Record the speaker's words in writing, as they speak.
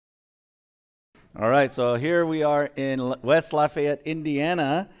All right, so here we are in West Lafayette,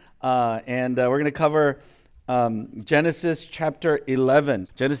 Indiana, and we're going to cover Genesis chapter 11.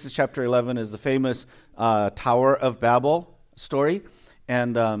 Genesis chapter 11 is the famous Tower of Babel story,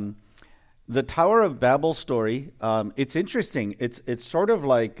 and the Tower of Babel story. It's interesting. It's sort of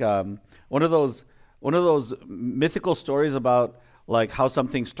like one of those mythical stories about like how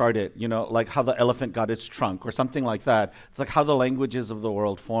something started. You know, like how the elephant got its trunk or something like that. It's like how the languages of the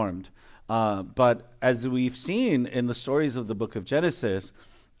world formed. But as we've seen in the stories of the book of Genesis,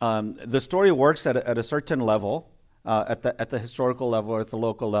 the story works at a certain level, at the historical level or at the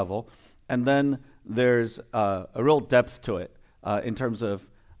local level, and then there's a real depth to it in terms of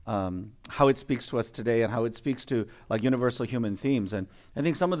how it speaks to us today and how it speaks to like universal human themes. And I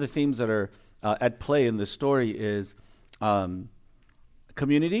think some of the themes that are at play in this story is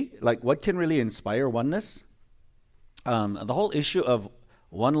community, like what can really inspire oneness, the whole issue of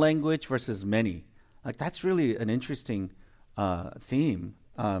one language versus many. Like that's really an interesting theme.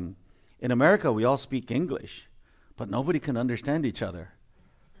 In America, we all speak English, but nobody can understand each other.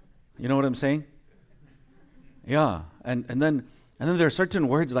 You know what I'm saying? Yeah, and then there are certain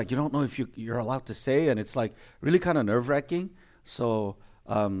words like you don't know if you're allowed to say, and it's like really kind of nerve-wracking. So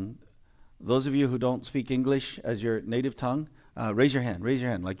those of you who don't speak English as your native tongue, raise your hand. Raise your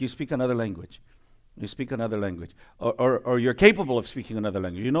hand, like you speak another language. You speak another language. Or you're capable of speaking another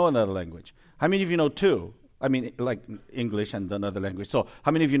language. You know another language. How many of you know two? I mean, like English and another language. So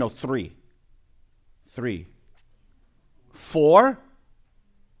how many of you know three? Three. Four?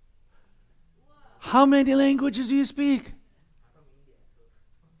 How many languages do you speak?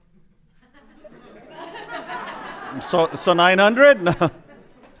 So 900? No.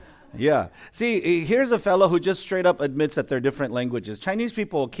 Yeah. See, here's a fellow who just straight up admits that they're different languages. Chinese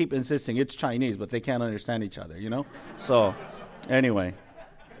people keep insisting it's Chinese, but they can't understand each other, you know? So, anyway.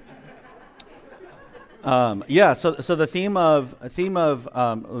 So the theme of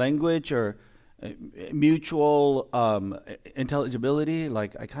language or mutual intelligibility,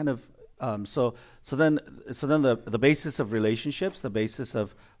 like I kind of so then the basis of relationships, the basis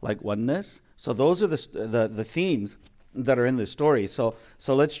of like oneness. So those are the themes that are in the story. So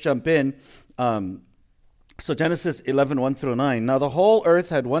let's jump in. So Genesis 11:1 through 9. Now the whole earth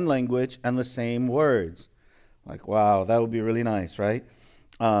had one language and the same words. Like, wow, that would be really nice, right?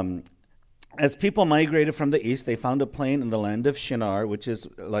 As people migrated from the east, they found a plain in the land of Shinar, which is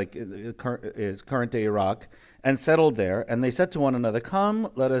like is current-day Iraq, and settled there. And they said to one another,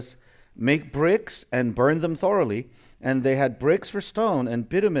 "Come, let us make bricks and burn them thoroughly." And they had bricks for stone and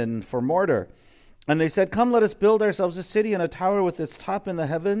bitumen for mortar. And they said, "Come, let us build ourselves a city and a tower with its top in the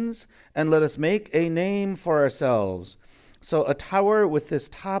heavens, and let us make a name for ourselves." So a tower with this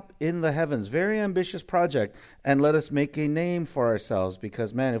top in the heavens, very ambitious project, and let us make a name for ourselves,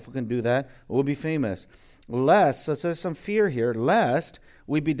 because, man, if we can do that, we'll be famous. So there's some fear here, lest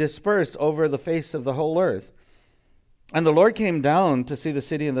we be dispersed over the face of the whole earth. And the Lord came down to see the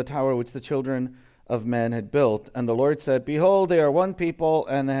city and the tower which the children of men had built. And the Lord said, "Behold, they are one people,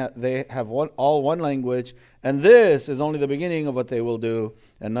 and they have all one language, and this is only the beginning of what they will do,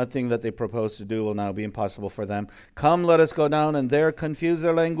 and nothing that they propose to do will now be impossible for them. Come, let us go down and there confuse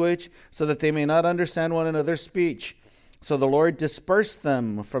their language, so that they may not understand one another's speech." So the Lord dispersed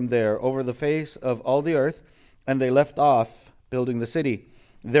them from there over the face of all the earth, and they left off building the city.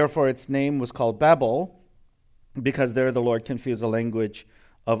 Therefore its name was called Babel, because there the Lord confused the language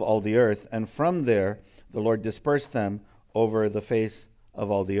of all the earth, and from there the Lord dispersed them over the face of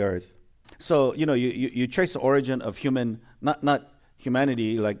all the earth. So, you know, you trace the origin of not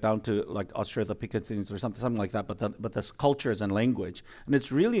humanity like down to like Australopithecines or something like that, but the cultures and language. And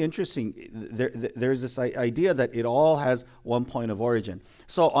it's really interesting. There's this idea that it all has one point of origin.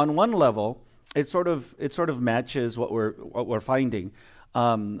 So on one level, it sort of matches what we're finding,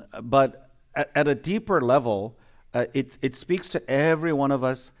 but at a deeper level, it speaks to every one of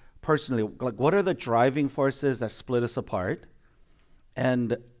us personally. Like, what are the driving forces that split us apart?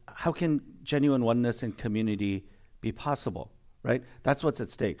 And how can genuine oneness and community be possible, right? That's what's at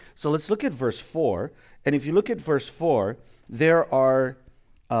stake. So let's look at verse 4. And if you look at verse 4, there are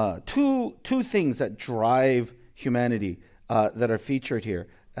two things that drive humanity that are featured here.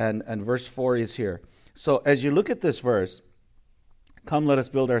 And verse 4 is here. So as you look at this verse, "Come, let us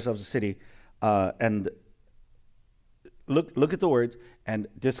build ourselves a city," and Look at the words and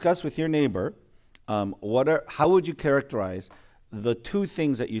discuss with your neighbor how would you characterize the two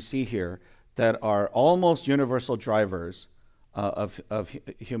things that you see here that are almost universal drivers of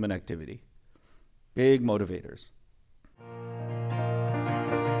human activity, big motivators.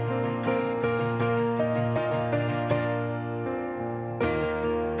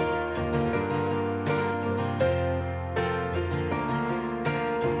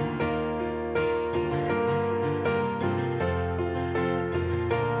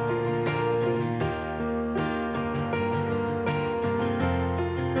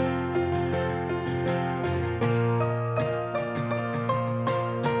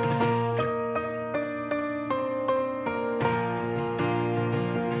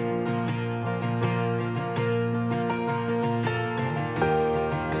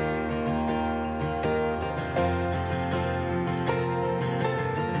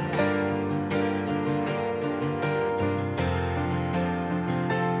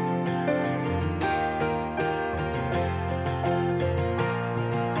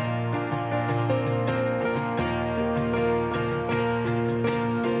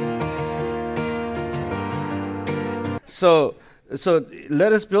 so so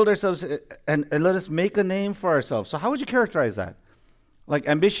let us build ourselves and let us make a name for ourselves. So how would you characterize that? Like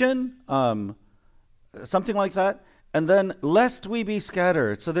ambition, something like that. And then lest we be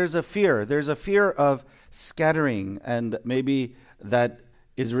scattered. So there's a fear. There's a fear of scattering, and maybe that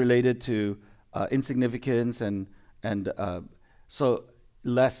is related to insignificance and so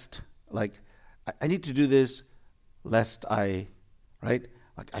lest, like I need to do this lest I, right?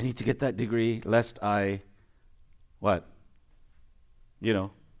 Like I need to get that degree lest I, what?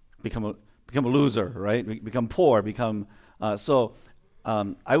 Become a loser, right? Become poor, become I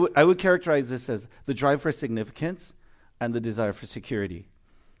would characterize this as the drive for significance and the desire for security,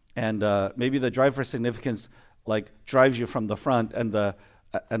 and maybe the drive for significance like drives you from the front, and the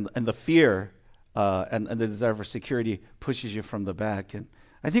fear and the desire for security pushes you from the back. And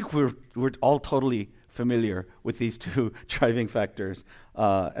I think we're all totally familiar with these two driving factors,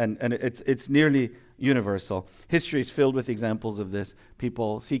 and it's nearly universal. History is filled with examples of this,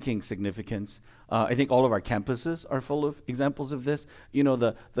 people seeking significance. I think all of our campuses are full of examples of this.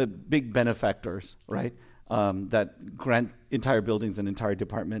 The big benefactors, right, that grant entire buildings and entire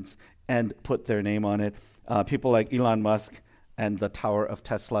departments and put their name on it. People like Elon Musk and the Tower of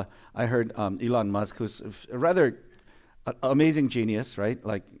Tesla. I heard Elon Musk, who's a rather amazing genius, right?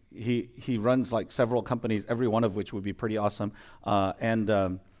 Like he runs like several companies, every one of which would be pretty awesome.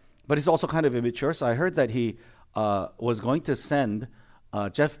 But he's also kind of immature. So I heard that he was going to send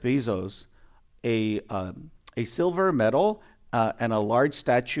Jeff Bezos a silver medal and a large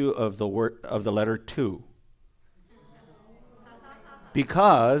statue of the letter 2,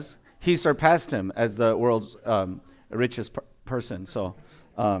 because he surpassed him as the world's richest person. So,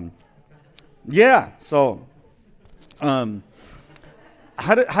 yeah. So, how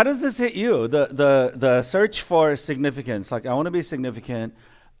does this hit you? The search for significance. Like I want to be significant.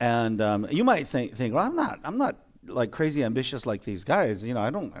 And you might think, well, I'm not like crazy ambitious like these guys. I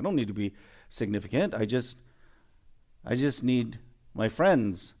don't need to be significant. I just need my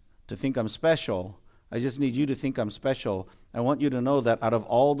friends to think I'm special. I just need you to think I'm special. I want you to know that out of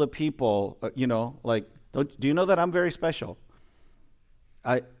all the people, do you know that I'm very special?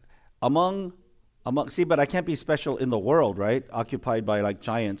 But I can't be special in the world, right? Occupied by like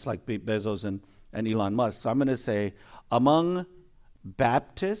giants like Bezos and Elon Musk. So I'm going to say among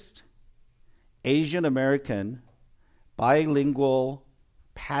Baptist, Asian American, bilingual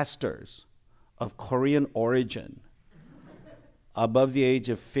pastors of Korean origin above the age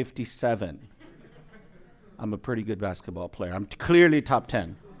of 57, I'm a pretty good basketball player. I'm clearly top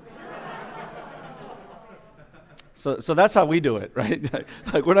 10. So that's how we do it, right?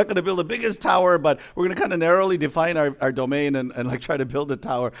 Like we're not going to build the biggest tower, but we're going to kind of narrowly define our domain and like try to build a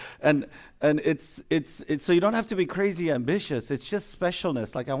tower. And it's so you don't have to be crazy ambitious. It's just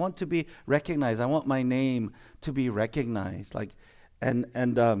specialness. Like I want to be recognized. I want my name to be recognized. Like and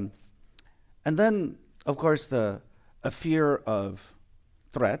then of course a fear of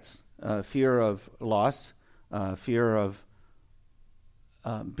threats, fear of loss, fear of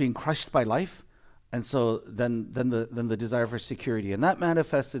being crushed by life. And so then the desire for security. And that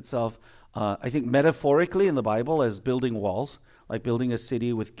manifests itself, I think, metaphorically in the Bible as building walls, like building a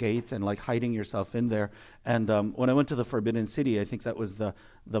city with gates and like hiding yourself in there. And when I went to the Forbidden City, I think that was the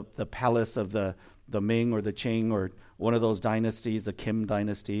palace of the Ming or the Qing or one of those dynasties, the Kim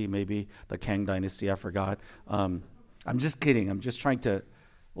dynasty, maybe the Kang dynasty, I forgot. I'm just kidding. I'm just trying to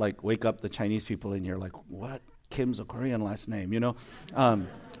like wake up the Chinese people in here like, what? Kim's a Korean last name, And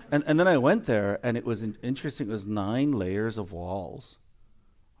then I went there, and it was interesting. It was 9 layers of walls,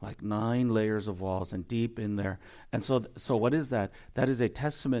 like 9 layers of walls, and deep in there. And so what is that? That is a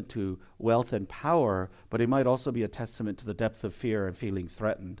testament to wealth and power, but it might also be a testament to the depth of fear and feeling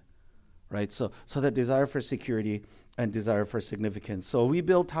threatened, right? So that desire for security and desire for significance. So we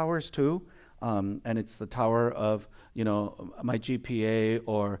build towers too, and it's the tower of my GPA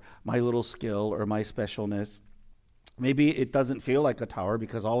or my little skill or my specialness. Maybe it doesn't feel like a tower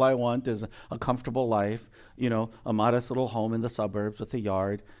because all I want is a comfortable life, a modest little home in the suburbs with a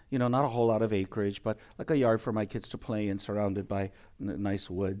yard, not a whole lot of acreage, but like a yard for my kids to play in surrounded by nice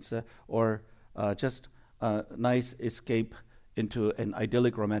woods, or just a nice escape into an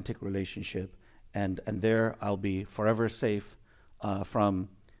idyllic romantic relationship. And there I'll be forever safe from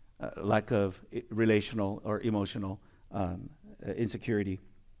lack of relational or emotional insecurity.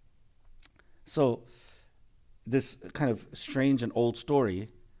 So this kind of strange and old story,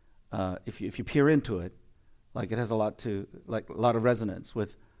 if you peer into it, like it has a lot of resonance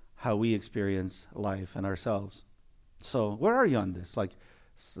with how we experience life and ourselves. So where are you on this? Like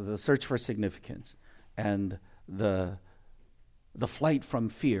the search for significance and the flight from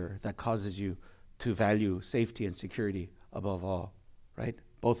fear that causes you to value safety and security above all, right?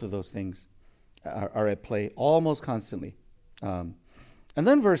 Both of those things are at play almost constantly. And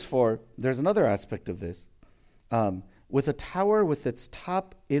then verse 4, there's another aspect of this. With a tower with its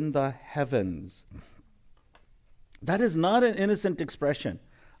top in the heavens. That is not an innocent expression.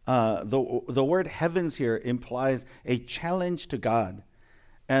 The word heavens here implies a challenge to God.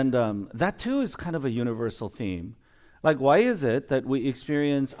 And that too is kind of a universal theme. Like, why is it that we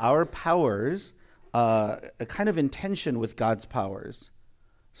experience our powers a kind of in tension with God's powers?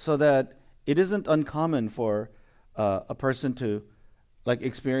 So that it isn't uncommon for a person to like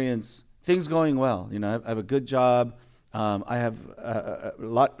experience things going well. You know, I have a good job. I have a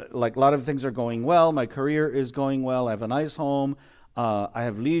lot of things are going well. My career is going well. I have a nice home. I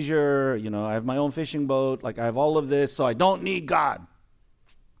have leisure. You know, I have my own fishing boat. Like, I have all of this, so I don't need God.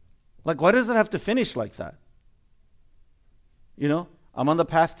 Like, why does it have to finish like that? You know, I'm on the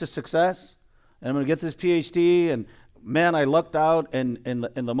path to success, and I'm going to get this PhD, and man, I lucked out in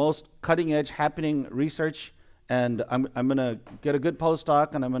the most cutting edge happening research. And I'm going to get a good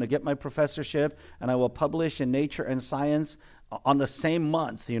postdoc, and I'm going to get my professorship, and I will publish in Nature and Science on the same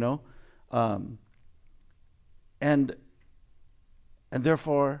month, you know. And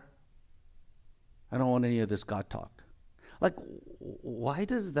therefore, I don't want any of this God talk. Like, why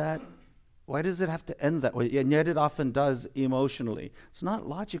does it have to end that way? And yet it often does emotionally. It's not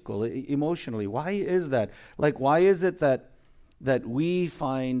logical emotionally. Why is that? Like, why is it that we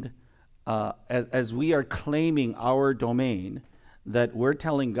find... as we are claiming our domain, that we're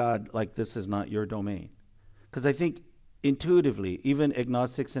telling God, like, this is not your domain? Because I think intuitively, even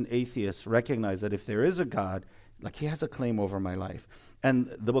agnostics and atheists recognize that if there is a God, like, he has a claim over my life. And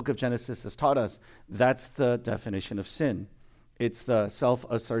the book of Genesis has taught us that's the definition of sin. It's the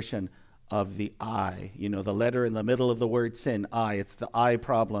self-assertion of the I, you know, the letter in the middle of the word sin, I. It's the I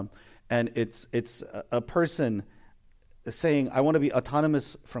problem. And it's a person saying, I want to be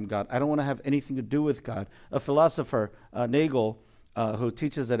autonomous from God. I don't want to have anything to do with God. A philosopher, Nagel, who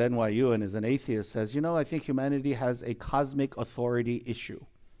teaches at NYU and is an atheist, says, you know, I think humanity has a cosmic authority issue.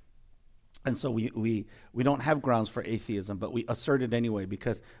 And so we don't have grounds for atheism, but we assert it anyway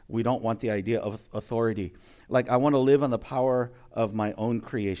because we don't want the idea of authority. Like, I want to live on the power of my own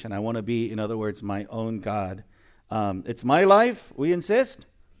creation. I want to be, in other words, my own God. It's my life, we insist.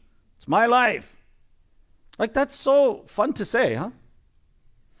 It's my life. Like, that's so fun to say, huh?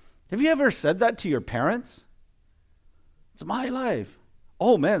 Have you ever said that to your parents? It's my life.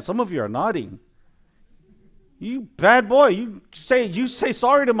 Oh, man, some of you are nodding. You bad boy. You say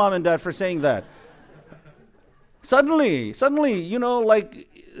sorry to mom and dad for saying that. Suddenly, you know, like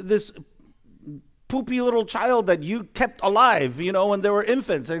this poopy little child that you kept alive, you know, when they were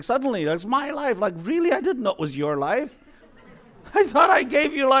infants. And suddenly, that's my life. Like, really? I didn't know it was your life. I thought I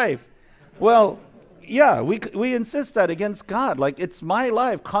gave you life. Well... yeah, we insist that against God. Like, it's my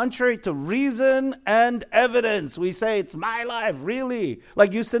life. Contrary to reason and evidence, we say it's my life. Really?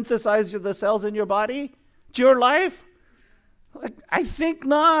 Like, you synthesize the cells in your body? It's your life? Like, I think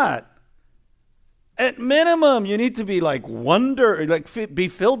not. At minimum, you need to be like be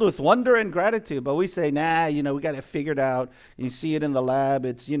filled with wonder and gratitude. But we say, nah, you know, we got it figured out. You see it in the lab.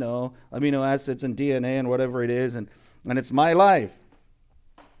 It's, you know, amino acids and DNA and whatever it is. And it's my life.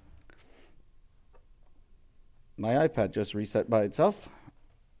 My iPad just reset by itself.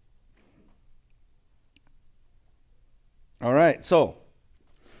 All right, so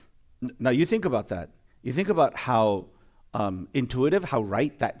now you think about that. You think about how intuitive, how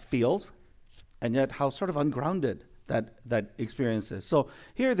right that feels, and yet how sort of ungrounded that experience is. So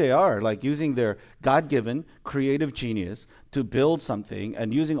here they are, like using their God-given creative genius to build something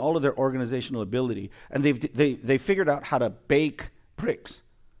and using all of their organizational ability, and they figured out how to bake bricks.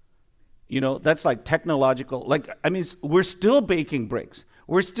 You know, that's like technological. Like, I mean, we're still baking bricks.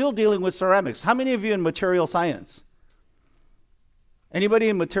 We're still dealing with ceramics. How many of you in material science? Anybody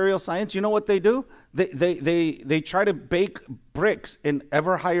in material science? You know what they do? They try to bake bricks in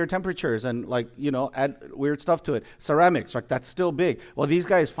ever higher temperatures and, like, you know, add weird stuff to it. Ceramics, like, that's still big. Well, these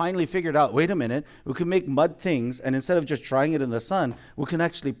guys finally figured out, wait a minute, we can make mud things, and instead of just drying it in the sun, we can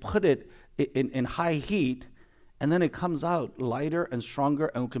actually put it in high heat. And then it comes out lighter and stronger,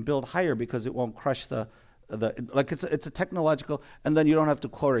 and we can build higher because it won't crush like it's a technological. And then you don't have to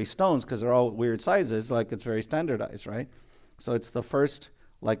quarry stones because they're all weird sizes. Like, it's very standardized, right? So it's the first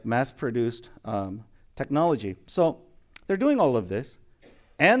like mass-produced technology. So they're doing all of this,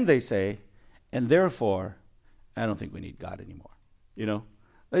 and they say, and therefore, I don't think we need God anymore. You know,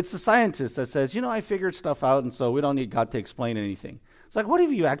 it's the scientist that says, you know, I figured stuff out, and so we don't need God to explain anything. It's like, what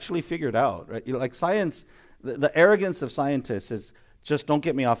have you actually figured out, right? You know, like science. The arrogance of scientists is just, don't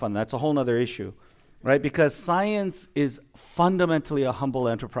get me off on that. It's a whole other issue. right? Because science is fundamentally a humble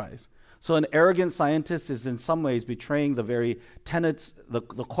enterprise. So an arrogant scientist is in some ways betraying the very tenets, the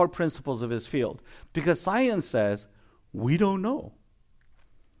core principles of his field. Because science says, we don't know.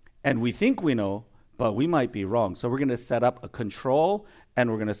 And we think we know, but we might be wrong. So we're going to set up a control, and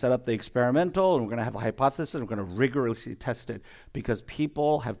we're going to set up the experimental, and we're going to have a hypothesis, and we're going to rigorously test it. Because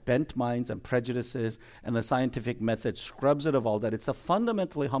people have bent minds and prejudices, and the scientific method scrubs it of all that. It's a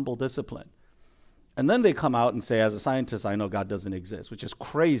fundamentally humble discipline. And then they come out and say, as a scientist, I know God doesn't exist, which is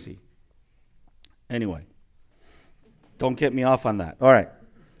crazy. Anyway, don't get me off on that. All right.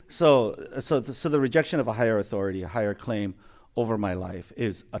 So the rejection of a higher authority, a higher claim over my life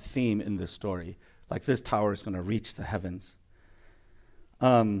is a theme in this story. Like this tower is going to reach the heavens.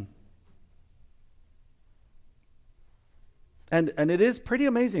 And it is pretty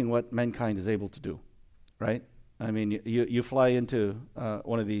amazing what mankind is able to do, right? I mean, you fly into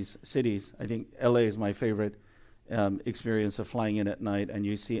one of these cities. I think LA is my favorite experience of flying in at night, and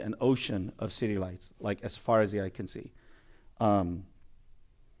you see an ocean of city lights, like as far as the eye can see.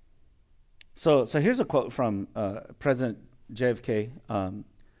 So here's a quote from President JFK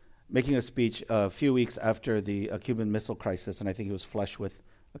making a speech a few weeks after the Cuban Missile Crisis, and I think he was flush with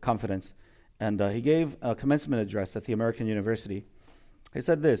confidence. And he gave a commencement address at the American University. He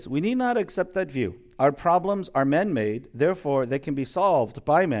said this: "We need not accept that view. Our problems are man-made, therefore they can be solved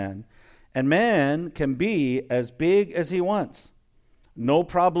by man, and man can be as big as he wants. No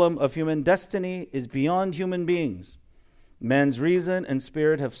problem of human destiny is beyond human beings. Man's reason and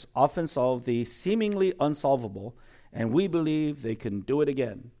spirit have often solved the seemingly unsolvable, and we believe they can do it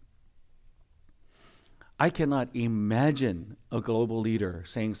again." I cannot imagine a global leader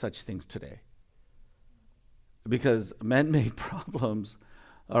saying such things today, because man-made problems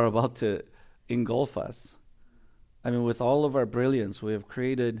are about to engulf us. I mean, with all of our brilliance, we have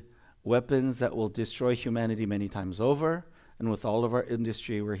created weapons that will destroy humanity many times over, and with all of our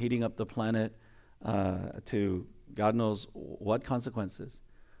industry, we're heating up the planet to God knows what consequences.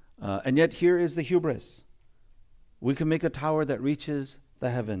 And yet here is the hubris. We can make a tower that reaches the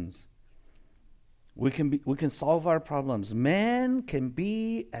heavens. We can solve our problems. Man can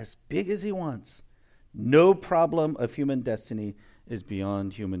be as big as he wants. No problem of human destiny is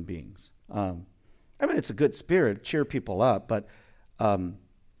beyond human beings. I mean, it's a good spirit, cheer people up, but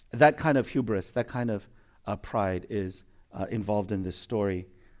that kind of hubris, that kind of pride is involved in this story.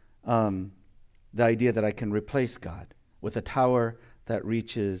 The idea that I can replace God with a tower that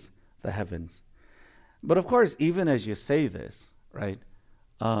reaches the heavens. But of course, even as you say this, right,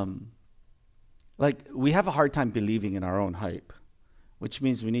 like we have a hard time believing in our own hype, which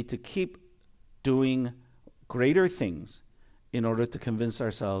means we need to keep doing greater things in order to convince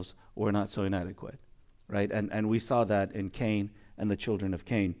ourselves we're not so inadequate, right? And we saw that in Cain and the children of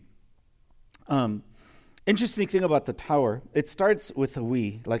Cain. Interesting thing about the tower, it starts with a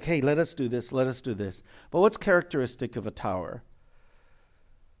we, like, hey, let us do this, let us do this. But what's characteristic of a tower?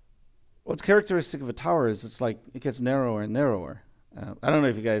 What's characteristic of a tower is it's like it gets narrower and narrower. I don't know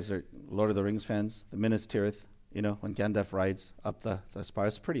if you guys are Lord of the Rings fans, the Minas Tirith, you know, when Gandalf rides up the spire.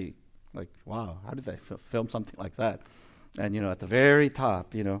 It's pretty, like, wow, how did they film something like that? And, you know, at the very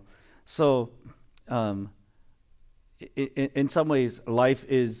top, you know. So in some ways, life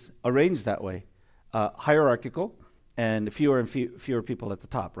is arranged that way. Hierarchical, and fewer people at the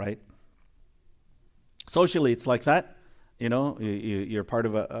top, right? Socially, it's like that. You know, you're part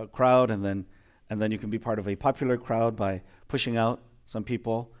of a crowd, and then you can be part of a popular crowd by pushing out some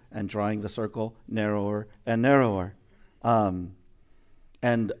people and drawing the circle narrower and narrower. And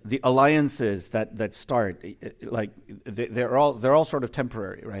the alliances that start, like they're all sort of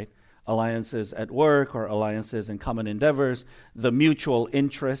temporary, right? Alliances at work or alliances in common endeavors. The mutual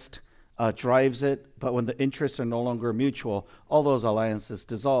interest drives it, but when the interests are no longer mutual, all those alliances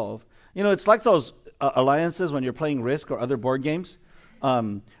dissolve. You know, it's like those alliances when you're playing Risk or other board games.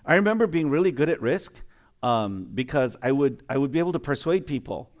 I remember being really good at Risk because I would be able to persuade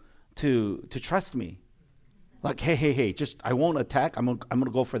people to trust me. Like, hey, just I won't attack. I'm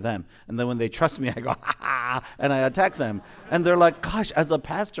gonna go for them. And then when they trust me, I go, ha, and I attack them. And they're like, gosh, as a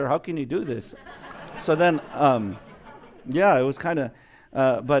pastor, how can you do this? So then, yeah, it was kind of.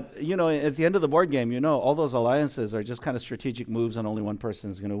 But, you know, at the end of the board game, you know, all those alliances are just kind of strategic moves and only one person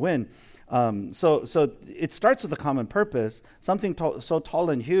is going to win. So it starts with a common purpose, something so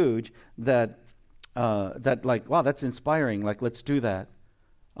tall and huge that like, wow, that's inspiring. Like, let's do that.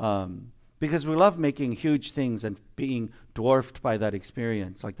 Because we love making huge things and being dwarfed by that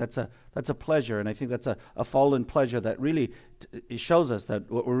experience. Like, that's a pleasure. And I think that's a fallen pleasure that really it shows us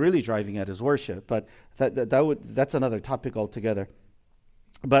that what we're really driving at is worship. But that's another topic altogether.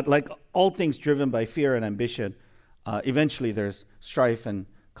 But like all things driven by fear and ambition, eventually there's strife and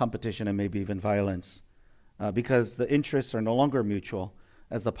competition and maybe even violence, because the interests are no longer mutual.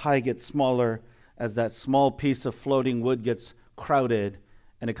 As the pie gets smaller, as that small piece of floating wood gets crowded,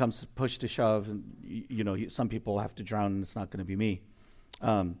 and it comes to push to shove, and some people have to drown, and it's not going to be me.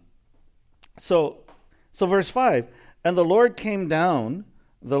 So verse 5, and the Lord came down.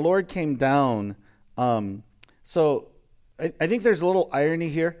 So I think there's a little irony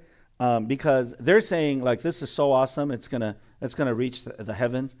here, because they're saying, like, this is so awesome, it's gonna reach the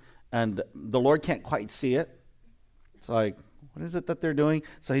heavens, and the Lord can't quite see it. It's like, what is it that they're doing?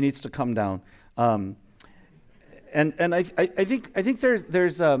 So he needs to come down. And I think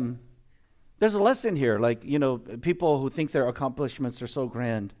there's a lesson here. Like, people who think their accomplishments are so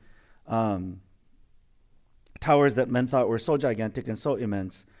grand, towers that men thought were so gigantic and so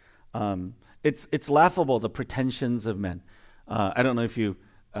immense. It's laughable, the pretensions of men. I don't know if you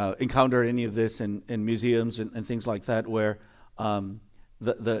encounter any of this in museums and things like that, where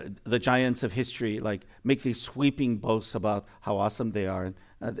the giants of history like make these sweeping boasts about how awesome they are, and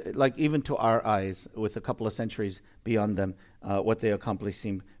like even to our eyes, with a couple of centuries beyond them, what they accomplished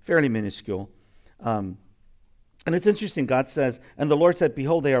seem fairly minuscule. And it's interesting. God says, "And the Lord said,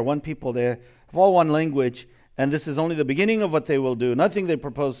 Behold, they are one people. They have all one language." And this is only the beginning of what they will do. Nothing they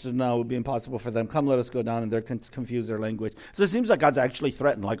propose to do now would be impossible for them. Come, let us go down, and they're confuse their language. So it seems like God's actually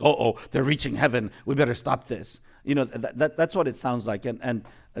threatened, like, they're reaching heaven. We better stop this. That's what it sounds like. And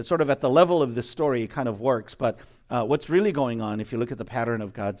sort of at the level of this story, it kind of works. But what's really going on, if you look at the pattern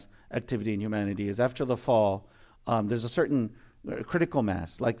of God's activity in humanity, is after the fall, there's a certain critical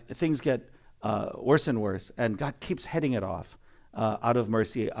mass. Like, things get worse and worse, and God keeps heading it off out of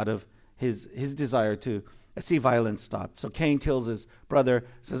mercy, out of his desire to see violence stopped. So Cain kills his brother,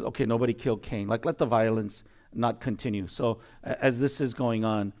 says, okay, nobody killed Cain. Like, let the violence not continue. So as this is going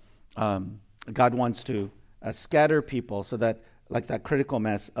on, God wants to scatter people so that, like, that critical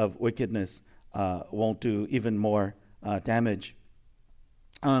mass of wickedness won't do even more damage.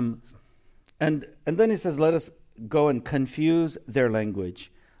 And then he says, let us go and confuse their language.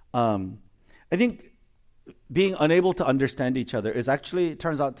 I think being unable to understand each other it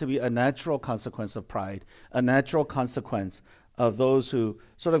turns out to be a natural consequence of pride, a natural consequence of those who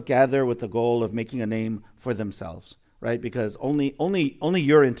sort of gather with the goal of making a name for themselves, right? Because only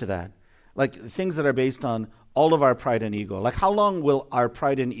you're into that. Like, things that are based on all of our pride and ego. Like, how long will our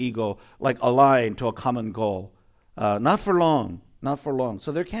pride and ego like align to a common goal? Not for long.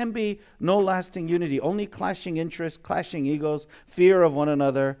 So there can be no lasting unity, only clashing interests, clashing egos, fear of one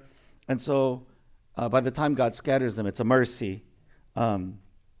another. And so by the time God scatters them, it's a mercy. And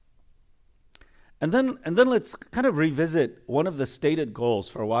then let's kind of revisit one of the stated goals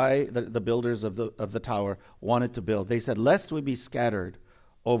for why the builders of the tower wanted to build. They said, lest we be scattered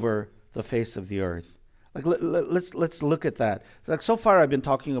over the face of the earth. Like, let's look at that. Like, so far I've been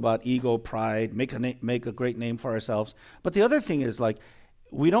talking about ego, pride, make a great name for ourselves. But the other thing is, like,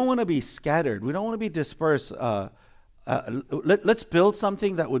 we don't want to be scattered. We don't want to be dispersed. Let's build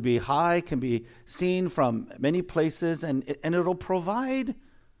something that would be high, can be seen from many places, and it'll provide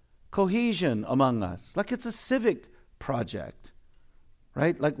cohesion among us. Like, it's a civic project,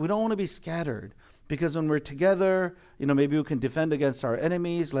 right? Like, we don't want to be scattered, because when we're together, maybe we can defend against our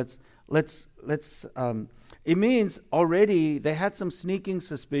enemies. It means already they had some sneaking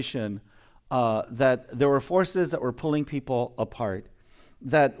suspicion that there were forces that were pulling people apart.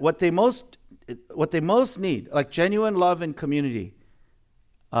 That what they most need, like genuine love and community,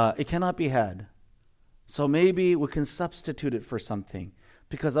 it cannot be had. So maybe we can substitute it for something,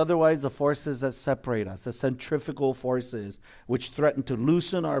 because otherwise the forces that separate us, the centrifugal forces which threaten to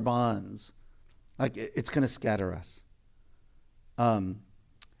loosen our bonds, like, it's going to scatter us.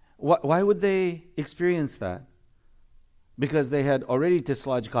 Why would they experience that? Because they had already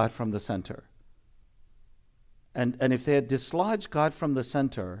dislodged God from the center. And if they had dislodged God from the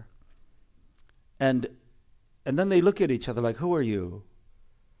center, and then they look at each other like, who are you?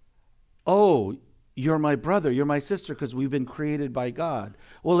 Oh, you're my brother, you're my sister, because we've been created by God.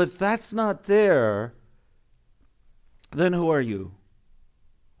 Well, if that's not there, then who are you?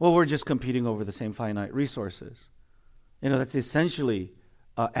 Well, we're just competing over the same finite resources. That's essentially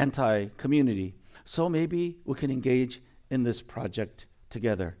anti-community. So maybe we can engage in this project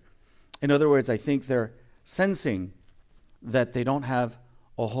together. In other words, I think they're sensing that they don't have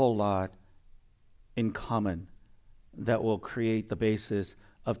a whole lot in common that will create the basis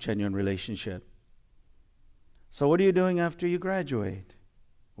of genuine relationship. So what are you doing after you graduate?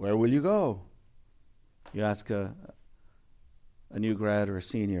 Where will you go? You ask a new grad or a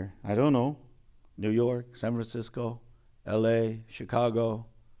senior. I don't know. New York, San Francisco, LA, Chicago,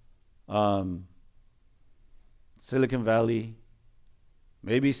 um, Silicon Valley,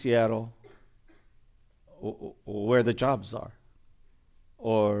 maybe Seattle, where the jobs are,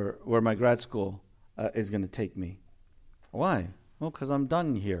 or where my grad school is going to take me. Why? Well, because I'm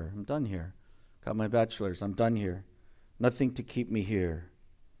done here. I'm done here. Got my bachelor's. I'm done here. Nothing to keep me here.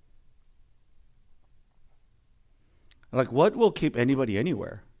 Like, what will keep anybody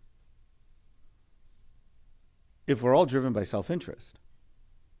anywhere if we're all driven by self-interest?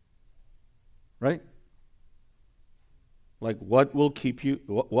 Right? Like, what will keep you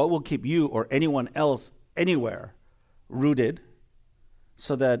or anyone else anywhere rooted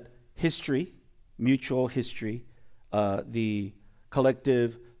so that history, mutual history, the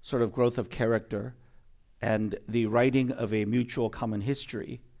collective sort of growth of character and the writing of a mutual common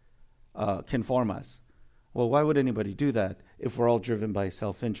history can form us? Well, why would anybody do that if we're all driven by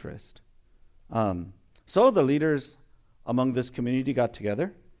self-interest? So the leaders among this community got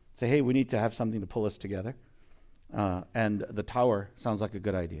together, say, hey, we need to have something to pull us together. And the tower sounds like a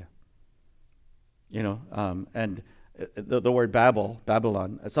good idea. And the word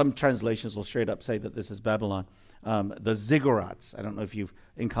Babylon, some translations will straight up say that this is Babylon. The ziggurats, I don't know if you've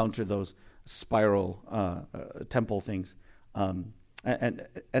encountered those spiral temple things.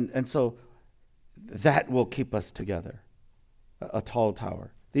 And so that will keep us together, a tall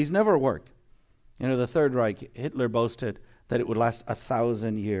tower. These never work. The Third Reich, Hitler boasted that it would last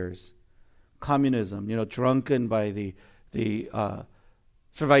 1,000 years. Communism, drunken by the sort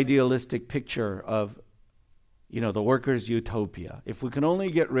of idealistic picture of, the workers' utopia. If we can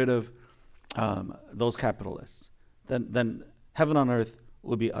only get rid of those capitalists, then heaven on earth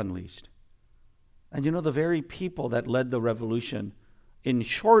will be unleashed. And the very people that led the revolution in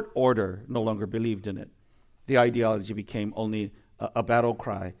short order no longer believed in it. The ideology became only a battle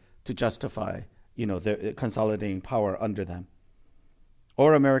cry to justify, their consolidating power under them.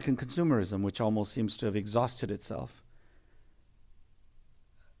 Or American consumerism, which almost seems to have exhausted itself.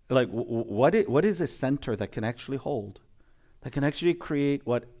 Like, what is a center that can actually hold, that can actually create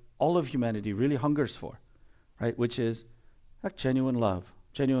what all of humanity really hungers for, right? Which is like genuine love,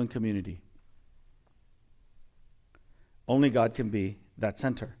 genuine community. Only God can be that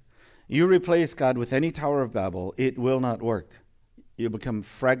center. You replace God with any Tower of Babel, it will not work. You become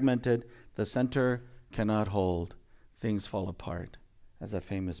fragmented. The center cannot hold. Things fall apart, as a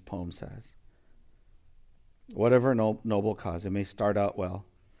famous poem says. Whatever noble cause, it may start out well,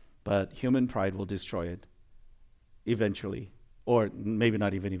 but human pride will destroy it eventually, or maybe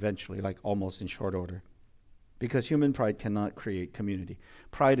not even eventually, like almost in short order, because human pride cannot create community.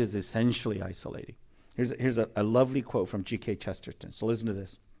 Pride is essentially isolating. Here's a lovely quote from G.K. Chesterton. So listen to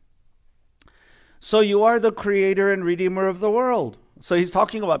this. So you are the creator and redeemer of the world. So he's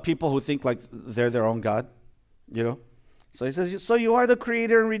talking about people who think like they're their own God, So he says, so you are the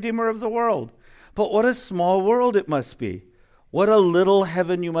creator and redeemer of the world. But what a small world it must be. What a little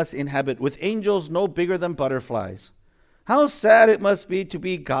heaven you must inhabit, with angels no bigger than butterflies. How sad it must be to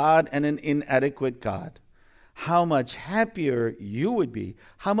be God and an inadequate God. How much happier you would be,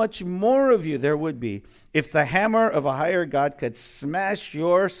 how much more of you there would be if the hammer of a higher God could smash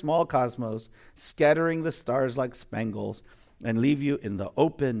your small cosmos, scattering the stars like spangles, and leave you in the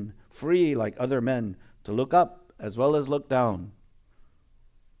open, free like other men, to look up as well as look down.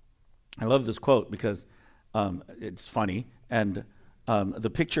 I love this quote because it's funny, and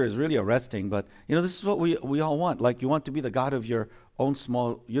the picture is really arresting, but this is what we all want. Like, you want to be the God of your own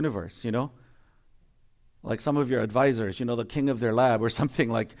small universe, like some of your advisors, the king of their lab or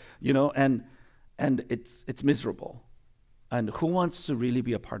something, like, and it's miserable. And who wants to really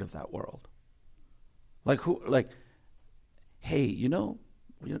be a part of that world? Hey,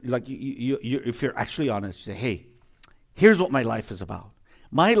 if you're actually honest, you say, hey, here's what my life is about.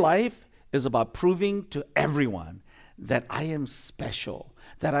 My life is about proving to everyone that I am special,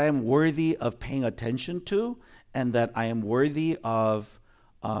 that I am worthy of paying attention to, and that I am worthy of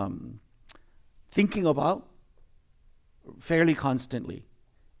thinking about fairly constantly.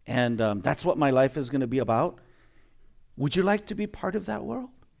 And that's what my life is going to be about. Would you like to be part of that world?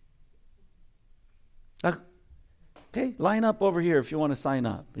 Okay, line up over here if you want to sign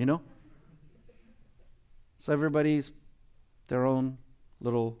up, So everybody's their own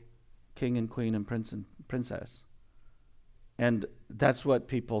little king and queen and prince and princess. And that's what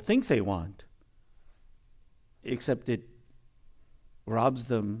people think they want. Except it robs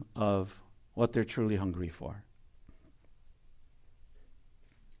them of what they're truly hungry for.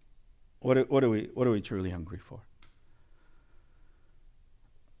 What are we truly hungry for?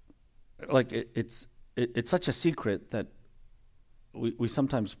 Like, it's such a secret that we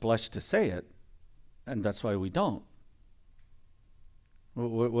sometimes blush to say it, and that's why we don't.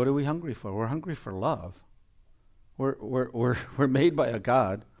 What are we hungry for? We're hungry for love. We're made by a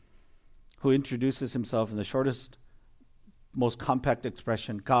God who introduces himself in the shortest, most compact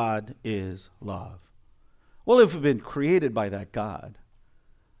expression: God is love. Well, if we've been created by that God,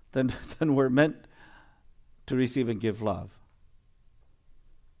 then we're meant to receive and give love.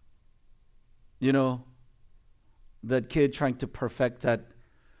 You know, that kid trying to perfect that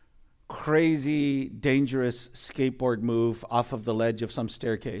crazy, dangerous skateboard move off of the ledge of some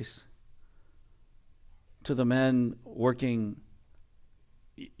staircase, to the man working,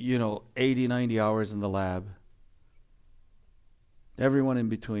 80, 90 hours in the lab, everyone in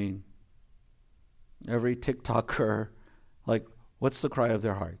between, every TikToker, like, what's the cry of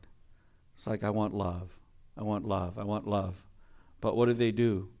their heart? It's like, I want love, I want love, I want love. But what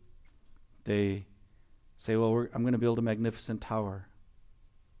do? They say, well, I'm going to build a magnificent tower.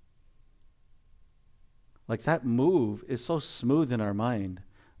 Like, that move is so smooth in our mind,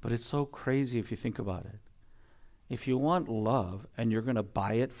 but it's so crazy if you think about it. If you want love and you're going to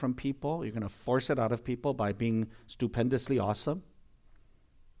buy it from people, you're going to force it out of people by being stupendously awesome,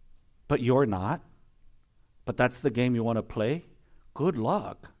 but you're not, but that's the game you want to play, good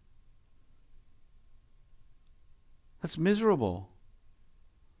luck. That's miserable.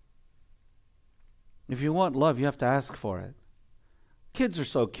 If you want love, you have to ask for it. Kids are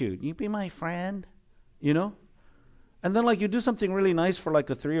so cute. You be my friend, And then you do something really nice for a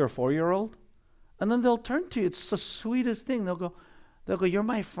 3 or 4-year-old, and then they'll turn to you. It's the sweetest thing. They'll go, you're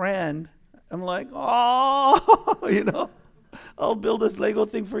my friend. I'm like, oh, I'll build this Lego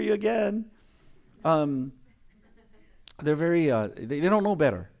thing for you again. They're very, they don't know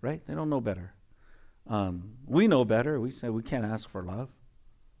better, right? They don't know better. We know better. We say we can't ask for love.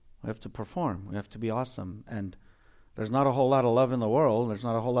 We have to perform. We have to be awesome. And there's not a whole lot of love in the world. There's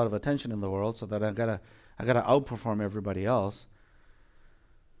not a whole lot of attention in the world, so that I gotta outperform everybody else.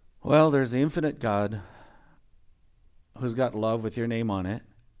 Well, there's the infinite God who's got love with your name on it,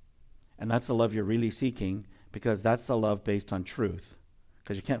 and that's the love you're really seeking, because that's the love based on truth,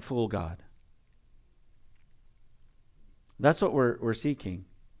 because you can't fool God. That's what we're seeking.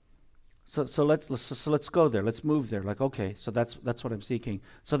 So let's go there. Let's move there. Okay, so that's what I'm seeking.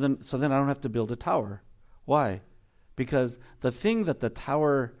 So then I don't have to build a tower. Why? Because the thing that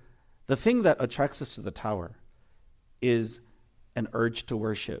attracts us to the tower is an urge to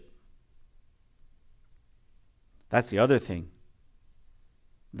worship. That's the other thing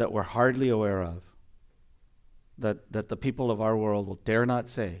that we're hardly aware of, that the people of our world will dare not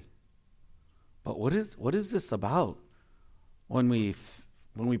say. But what is this about? When we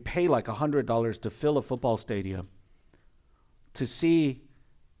pay $100 to fill a football stadium to see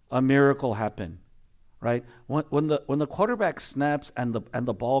a miracle happen, right? When the quarterback snaps and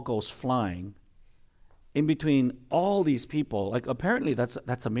the ball goes flying, in between all these people, apparently that's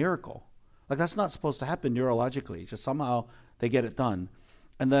a miracle. That's not supposed to happen neurologically. Just somehow they get it done,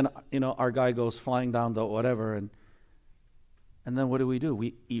 and then our guy goes flying down the whatever, and then what do?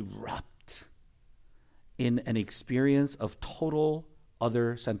 We erupt in an experience of total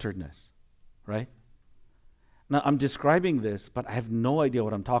other-centeredness, right? Now, I'm describing this, but I have no idea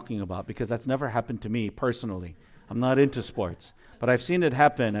what I'm talking about, because that's never happened to me personally. I'm not into sports, but I've seen it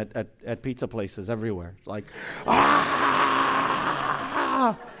happen at pizza places everywhere. It's like, ah!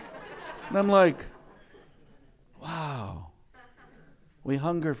 And I'm like, wow, we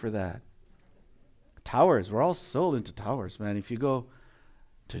hunger for that. Towers, we're all so into towers, man. If you go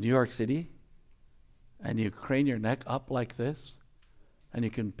to New York City and you crane your neck up like this, and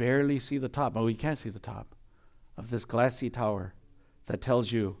you can barely see the top. Oh, you can't see the top of this glassy tower that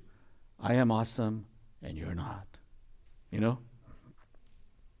tells you, I am awesome and you're not. And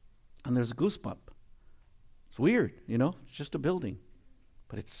there's a goosebump. It's weird, It's just a building.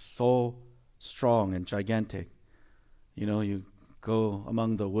 But it's so strong and gigantic. You go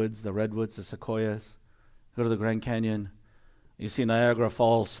among the woods, the redwoods, the sequoias, go to the Grand Canyon. You see Niagara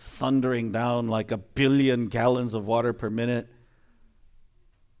Falls thundering down like 1 billion gallons of water per minute.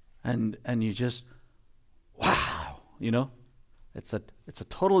 And you just, wow, it's a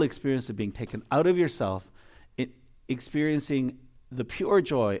total experience of being taken out of yourself, experiencing the pure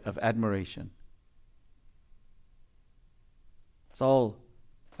joy of admiration. It's all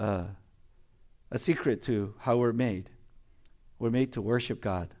a secret to how we're made. We're made to worship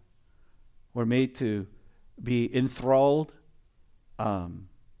God. We're made to be enthralled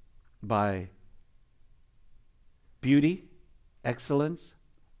by beauty, excellence,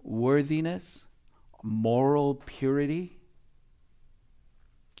 worthiness, moral purity.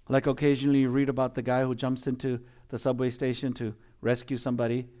 Occasionally you read about the guy who jumps into the subway station to rescue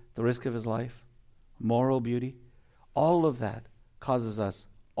somebody, the risk of his life. Moral beauty. All of that causes us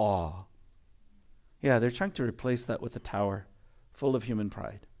awe. Yeah, they're trying to replace that with a tower full of human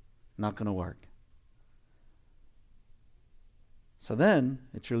pride. Not going to work. So then,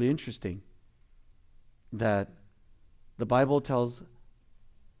 it's really interesting that the Bible tells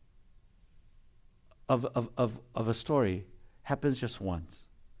of a story, happens just once.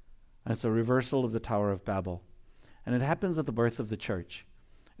 And it's a reversal of the Tower of Babel. And it happens at the birth of the church.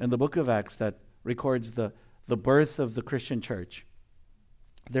 In the book of Acts that records the birth of the Christian church,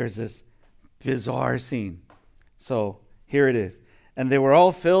 there's this bizarre scene. So here it is. And they were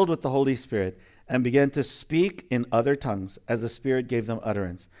all filled with the Holy Spirit and began to speak in other tongues as the Spirit gave them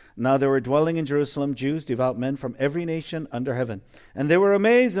utterance. Now there were dwelling in Jerusalem Jews, devout men from every nation under heaven. And they were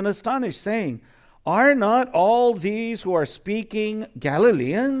amazed and astonished, saying, "Are not all these who are speaking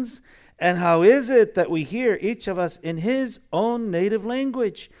Galileans? And how is it that we hear each of us in his own native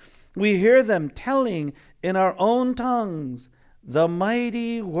language? We hear them telling in our own tongues the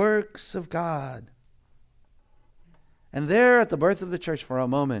mighty works of God." And there at the birth of the church, for a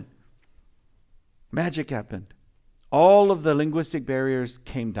moment, magic happened. All of the linguistic barriers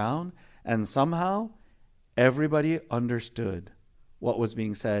came down, and somehow everybody understood what was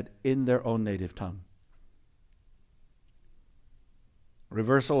being said in their own native tongue.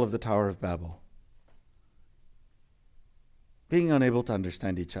 Reversal of the Tower of Babel. Being unable to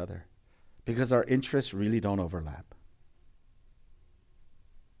understand each other because our interests really don't overlap.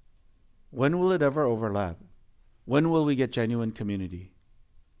 When will it ever overlap? When will we get genuine community?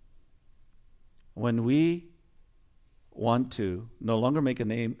 When we want to no longer make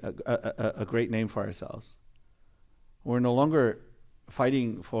a great name for ourselves. We're no longer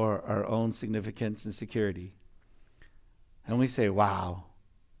fighting for our own significance and security. And we say, wow,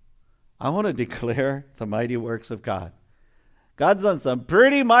 I want to declare the mighty works of God. God's done some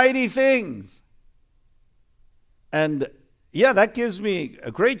pretty mighty things. And yeah, that gives me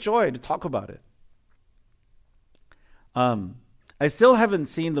a great joy to talk about it. I still haven't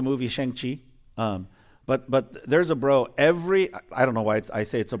seen the movie Shang-Chi, but there's a bro I don't know why I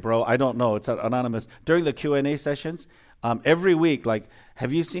say it's a bro. I don't know. It's anonymous. During the Q&A sessions, every week, like,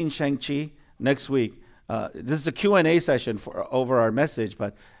 have you seen Shang-Chi? Next week. This is a Q&A session over our message,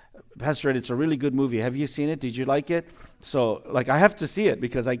 but Pastor Ed, it's a really good movie. Have you seen it? Did you like it? So, like, I have to see it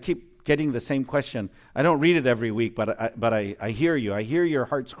because I keep getting the same question. I don't read it every week, but I hear you. I hear your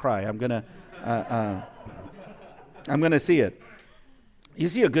heart's cry. I'm gonna see it. You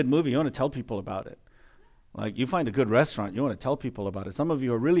see a good movie, you want to tell people about it. Like, you find a good restaurant, you want to tell people about it. Some of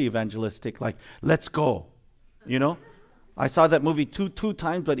you are really evangelistic, like, let's go, you know? I saw that movie two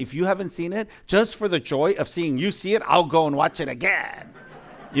times, but if you haven't seen it, just for the joy of seeing you see it, I'll go and watch it again.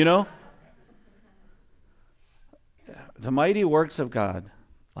 You know? The mighty works of God.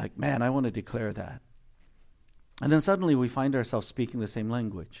 Like, man, I want to declare that. And then suddenly we find ourselves speaking the same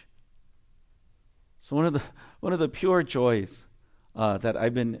language. So one of the pure joys that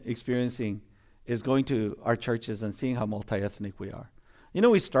I've been experiencing is going to our churches and seeing how multi-ethnic we are. You know,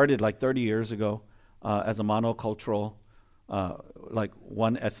 we started like 30 years ago as a monocultural, like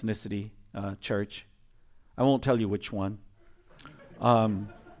one ethnicity church. I won't tell you which one.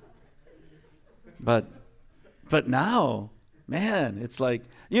 But now, man, it's like,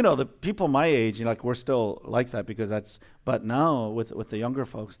 you know, the people my age, you know, like, we're still like that because but now with the younger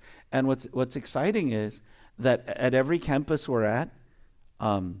folks. And what's exciting is that at every campus we're at,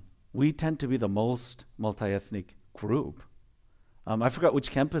 we tend to be the most multi-ethnic group. I forgot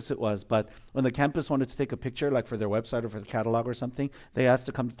which campus it was, but when the campus wanted to take a picture, like for their website or for the catalog or something, they asked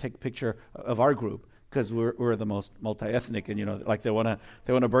to come to take a picture of our group because we're the most multi-ethnic, and, you know, like they want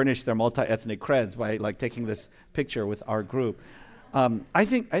to burnish their multi-ethnic creds by like taking this picture with our group. I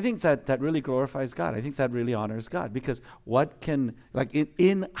think that really glorifies God. I think that really honors God, because what can, like,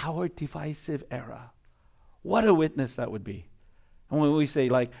 in our divisive era, what a witness that would be. And when we say,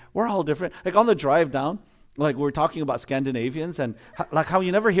 like, we're all different, like on the drive down, like, we're talking about Scandinavians and like how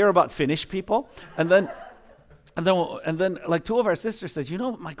you never hear about Finnish people, and then like two of our sisters says, you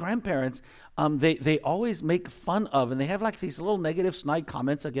know, my grandparents, they always make fun of, and they have like these little negative snide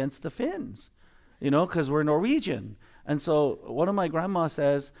comments against the Finns, you know, because we're Norwegian. And so one of my grandma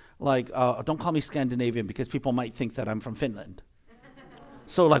says, like, don't call me Scandinavian because people might think that I'm from Finland.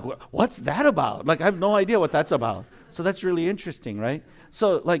 So, like, what's that about? Like, I have no idea what that's about. So that's really interesting, right?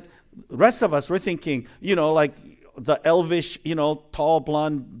 So, like, the rest of us, we're thinking, you know, like the elvish, you know, tall,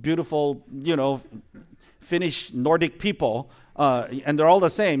 blonde, beautiful, you know, Finnish, Nordic people, and they're all the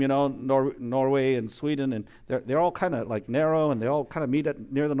same, you know, Norway and Sweden, and they're all kind of like narrow, and they all kind of meet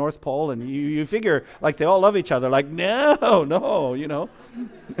near the North Pole, and you figure like they all love each other. Like, no, you know.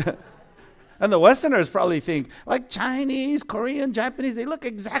 And the Westerners probably think, like Chinese, Korean, Japanese, they look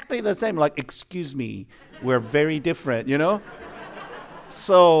exactly the same. Like, excuse me, we're very different, you know?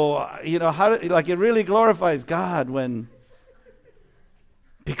 So, it really glorifies God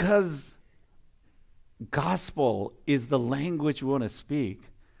because gospel is the language we want to speak,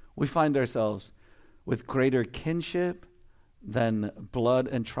 we find ourselves with greater kinship than blood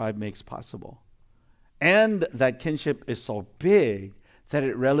and tribe makes possible. And that kinship is so big that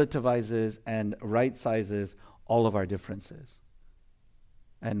it relativizes and right-sizes all of our differences.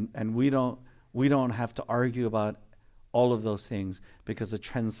 And we don't have to argue about all of those things because the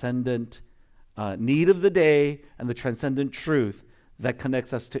transcendent need of the day and the transcendent truth that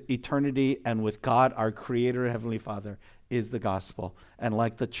connects us to eternity and with God, our Creator and Heavenly Father, is the gospel. And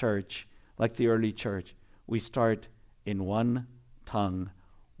like the church, like the early church, we start in one tongue,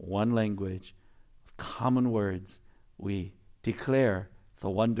 one language, common words. We declare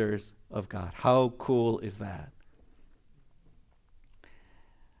the wonders of God. How cool is that?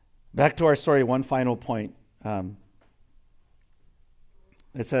 Back to our story, one final point.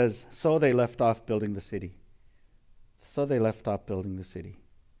 It says, so they left off building the city. So they left off building the city.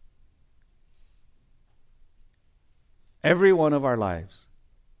 Every one of our lives,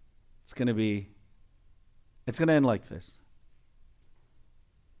 it's going to end like this.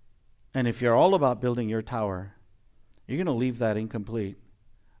 And if you're all about building your tower, you're going to leave that incomplete.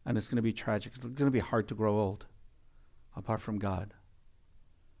 And it's going to be tragic. It's going to be hard to grow old apart from God.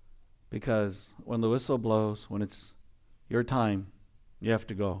 Because when the whistle blows, when it's your time, you have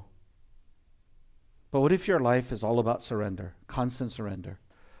to go. But what if your life is all about surrender, constant surrender?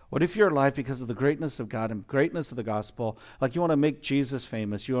 What if your life, because of the greatness of God and greatness of the gospel, like you want to make Jesus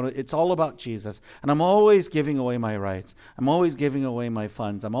famous, it's all about Jesus, and I'm always giving away my rights, I'm always giving away my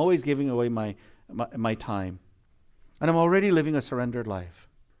funds, I'm always giving away my time, and I'm already living a surrendered life.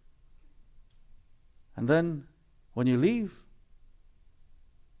 And then when you leave,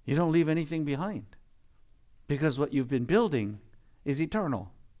 you don't leave anything behind, because what you've been building is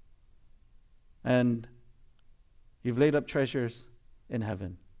eternal. And you've laid up treasures in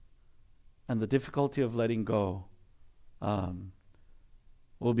heaven. And the difficulty of letting go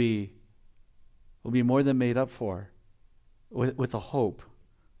will be more than made up for with the hope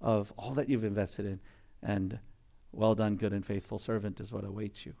of all that you've invested in. And well done, good and faithful servant is what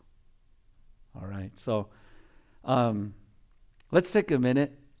awaits you. All right. So let's take a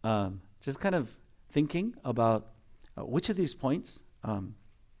minute just kind of thinking about which of these points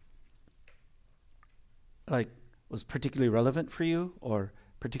was particularly relevant for you or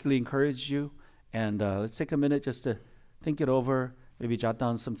particularly encouraged you. And let's take a minute just to think it over, maybe jot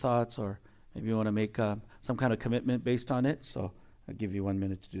down some thoughts, or maybe you want to make some kind of commitment based on it. So I'll give you 1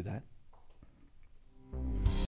 minute to do that.